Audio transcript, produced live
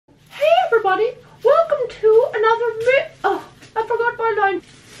everybody. Welcome to another oh, I forgot my line.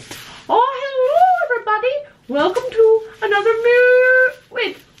 Oh, hello everybody. Welcome to another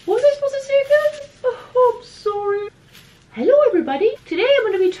wait, what was I supposed to say again? Oh, I'm sorry. Hello everybody. Today I'm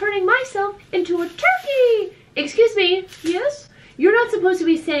going to be turning myself into a turkey. Excuse me. Yes? You're not supposed to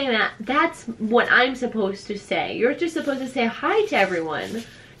be saying that. That's what I'm supposed to say. You're just supposed to say hi to everyone.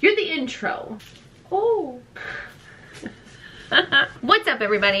 You're the intro. Oh. What's up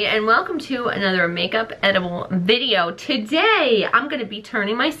everybody, and welcome to another makeup edible video. Today I'm going to be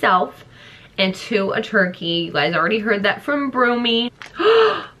turning myself into a turkey. You guys already heard that from Broomy.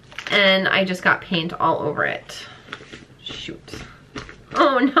 And I just got paint all over it. Shoot.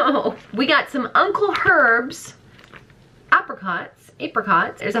 Oh no. We got some Uncle Herb's apricots.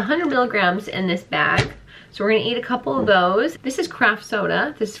 There's 100 milligrams in this bag. So we're gonna eat a couple of those. This is craft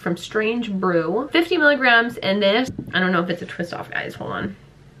soda. This is from Strange Brew. 50 milligrams in this. I don't know if it's a twist off, guys. Hold on.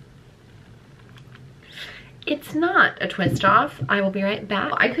 It's not a twist off. I will be right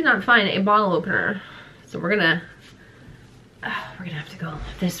back. I could not find a bottle opener. So we're gonna have to go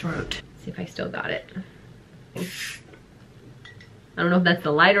this route. See if I still got it. I don't know if that's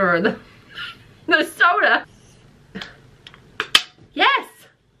the lighter or the soda. Yes!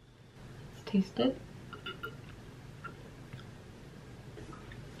 Let's taste it.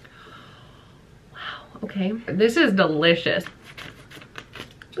 Okay, this is delicious.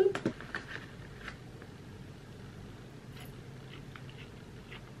 Boop.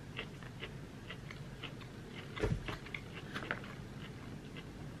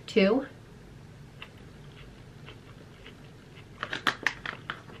 Two.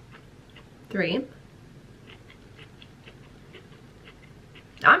 Three.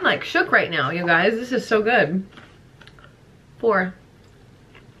 I'm like shook right now, you guys. This is so good. Four.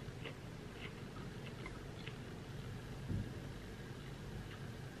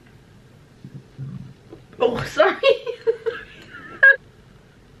 Oh, sorry.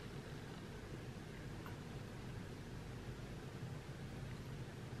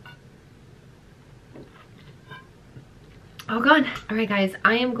 Oh god. All right guys,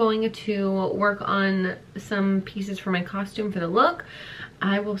 I am going to work on some pieces for my costume for the look.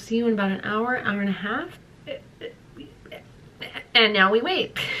 I will see you in about an hour and a half. And now we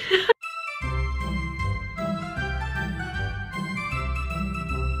wait.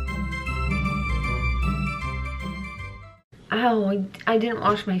 Oh, I didn't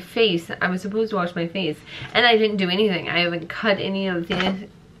wash my face. I was supposed to wash my face. And I didn't do anything. I haven't cut any of the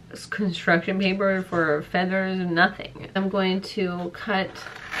construction paper for feathers, nothing. I'm going to cut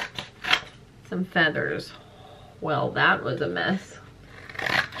some feathers. Well, that was a mess.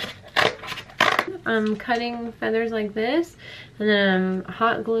 I'm cutting feathers like this, and then I'm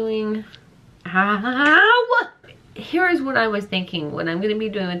hot gluing. Ow! Here's what I was thinking when I'm gonna be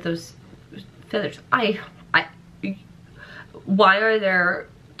doing with those feathers. Why are there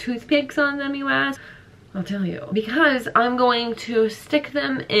toothpicks on them, you ask? I'll tell you. Because I'm going to stick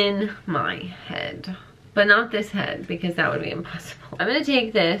them in my head. But not this head, because that would be impossible. I'm gonna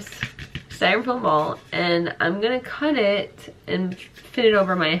take this styrofoam ball and I'm gonna cut it and fit it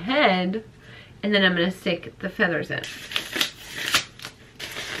over my head, and then I'm gonna stick the feathers in.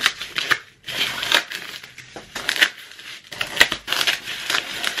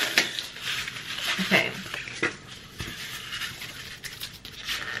 Okay.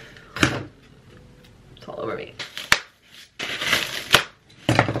 It's all over me.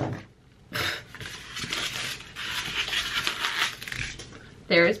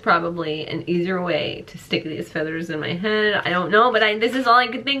 There is probably an easier way to stick these feathers in my head. I don't know, but this is all I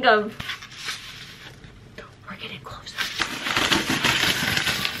could think of. We're getting closer.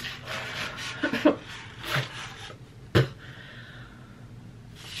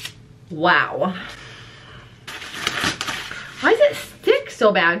 Wow. Why does it stick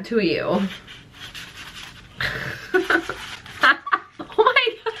so bad to you? Oh my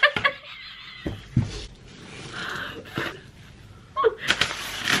god.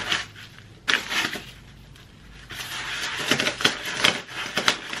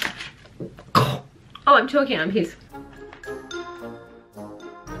 Oh, I'm choking on peas.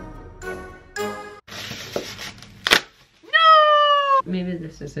 Maybe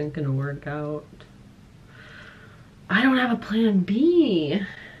this isn't gonna work out. I don't have a plan B.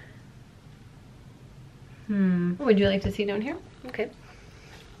 Would you like to see down here? Okay.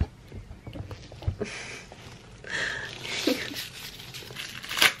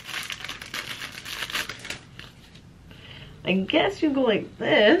 I guess you go like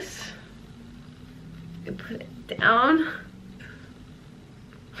this. You put it down.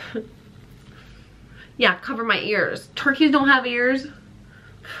 Yeah, cover my ears. Turkeys don't have ears.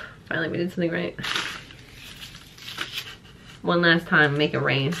 Finally, we did something right. One last time, make it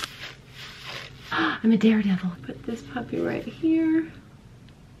rain. I'm a daredevil. Put this puppy right here.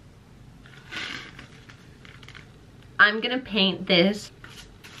 I'm gonna paint this.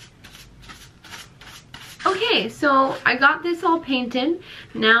 Okay, so I got this all painted.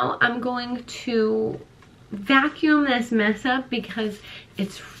 Now I'm going to vacuum this mess up because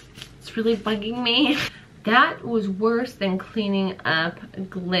it's really bugging me. That was worse than cleaning up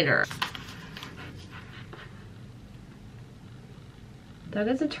glitter. That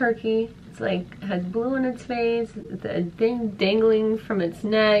is a turkey. It's like, has blue in its face, a thing dangling from its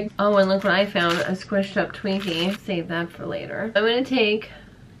neck. Oh, and look what I found, a squished up Twinkie. Save that for later. I'm gonna take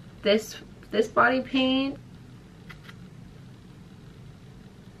this body paint.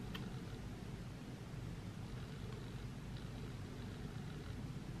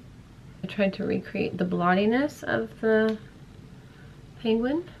 I tried to recreate the blottiness of the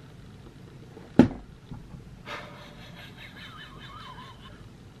penguin.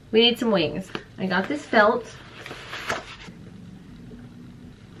 We need some wings. I got this felt.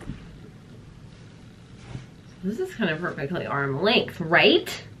 This is kind of perfectly arm length,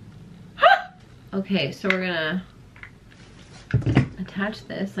 right? Okay, so we're gonna attach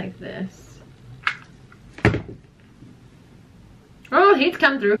this like this. Oh, heat's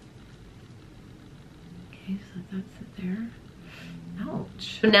come through. Okay, so that's it there.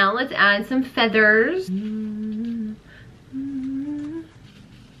 Ouch. So now let's add some feathers.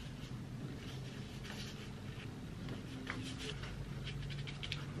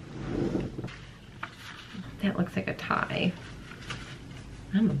 That looks like a tie.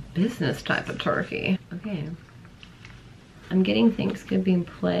 I'm a business type of turkey. Okay. I'm getting things could be in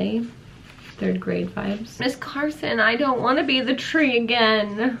play. 3rd grade vibes. Miss Carson, I don't want to be the tree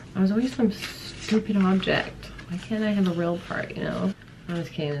again. I was always some stupid object. Why can't I have a real part, you know? I was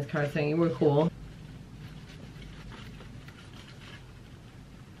kidding, Miss Carson. You were cool.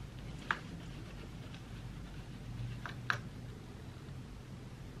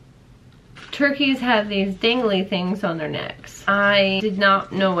 Turkeys have these dangly things on their necks. I did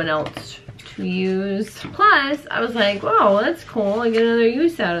not know what else to use. Plus, I was like, wow, well, that's cool. I get another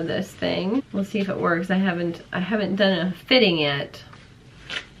use out of this thing. We'll see if it works. I haven't done a fitting yet.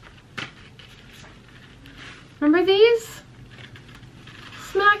 Remember these?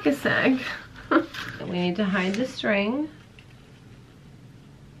 Smack a sec. We need to hide the string.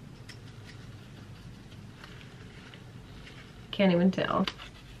 Can't even tell.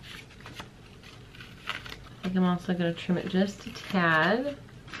 I think I'm also gonna trim it just a tad.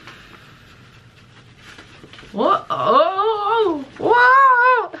 Whoa! Oh!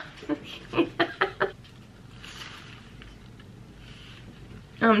 Whoa!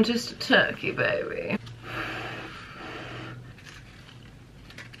 I'm just a turkey, baby.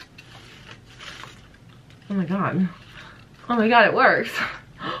 Oh my god. Oh my god, it works.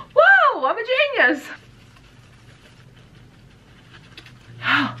 Whoa! I'm a genius!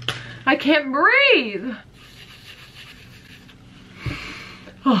 I can't breathe!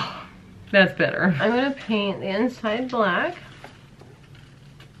 Oh, that's better. I'm gonna paint the inside black.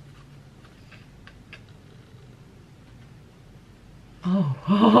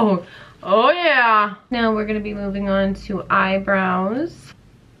 Oh yeah. Now we're gonna be moving on to eyebrows.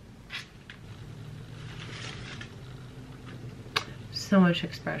 So much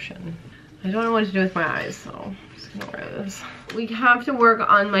expression. I don't know what to do with my eyes, so I'm just gonna wear this. We have to work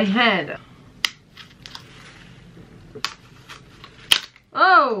on my head.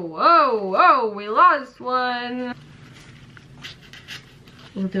 Oh, we lost one.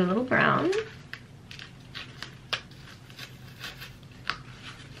 We'll do a little brown.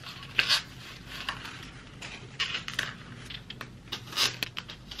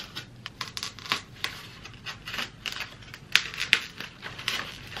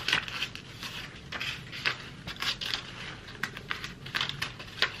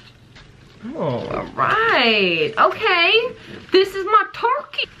 Oh, all right. Okay. This is my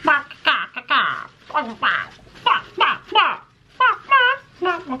turkey.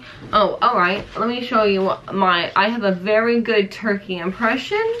 Oh, all right. Let me show you I have a very good turkey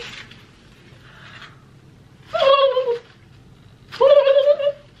impression.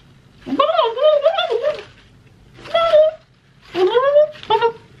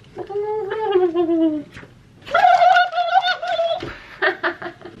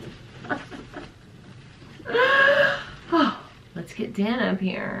 Let's get Dan up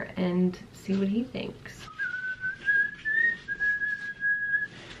here and see what he thinks.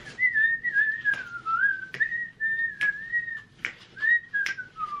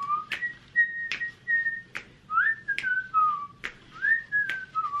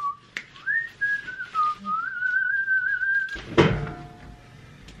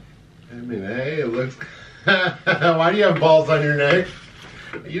 mean, hey, it looks... Why do you have balls on your neck?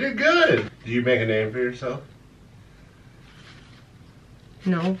 You did good. Did you make a name for yourself?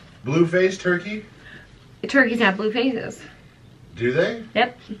 No. Blue face turkey? Turkeys have blue faces. Do they?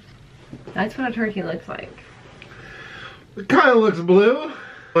 Yep. That's what a turkey looks like. It kind of looks blue.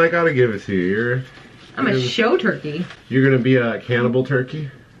 I gotta give it to you. I'm a show turkey. You're gonna be a cannibal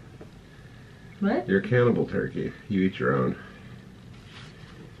turkey? What? You're a cannibal turkey. You eat your own.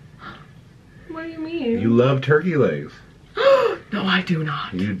 What do you mean? You love turkey legs. No, I do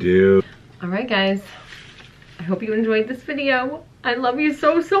not. You do. Alright guys, I hope you enjoyed this video. I love you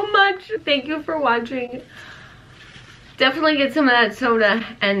so, so much. Thank you for watching. Definitely get some of that soda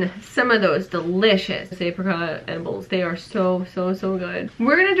and some of those delicious apricot edibles. They are so, so, so good.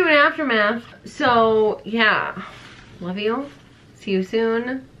 We're gonna do an aftermath. So yeah, love you. See you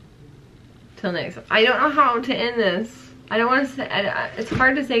soon. Till next time. I don't know how to end this. I don't want to say, it's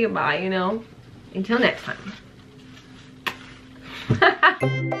hard to say goodbye, you know? Until next time.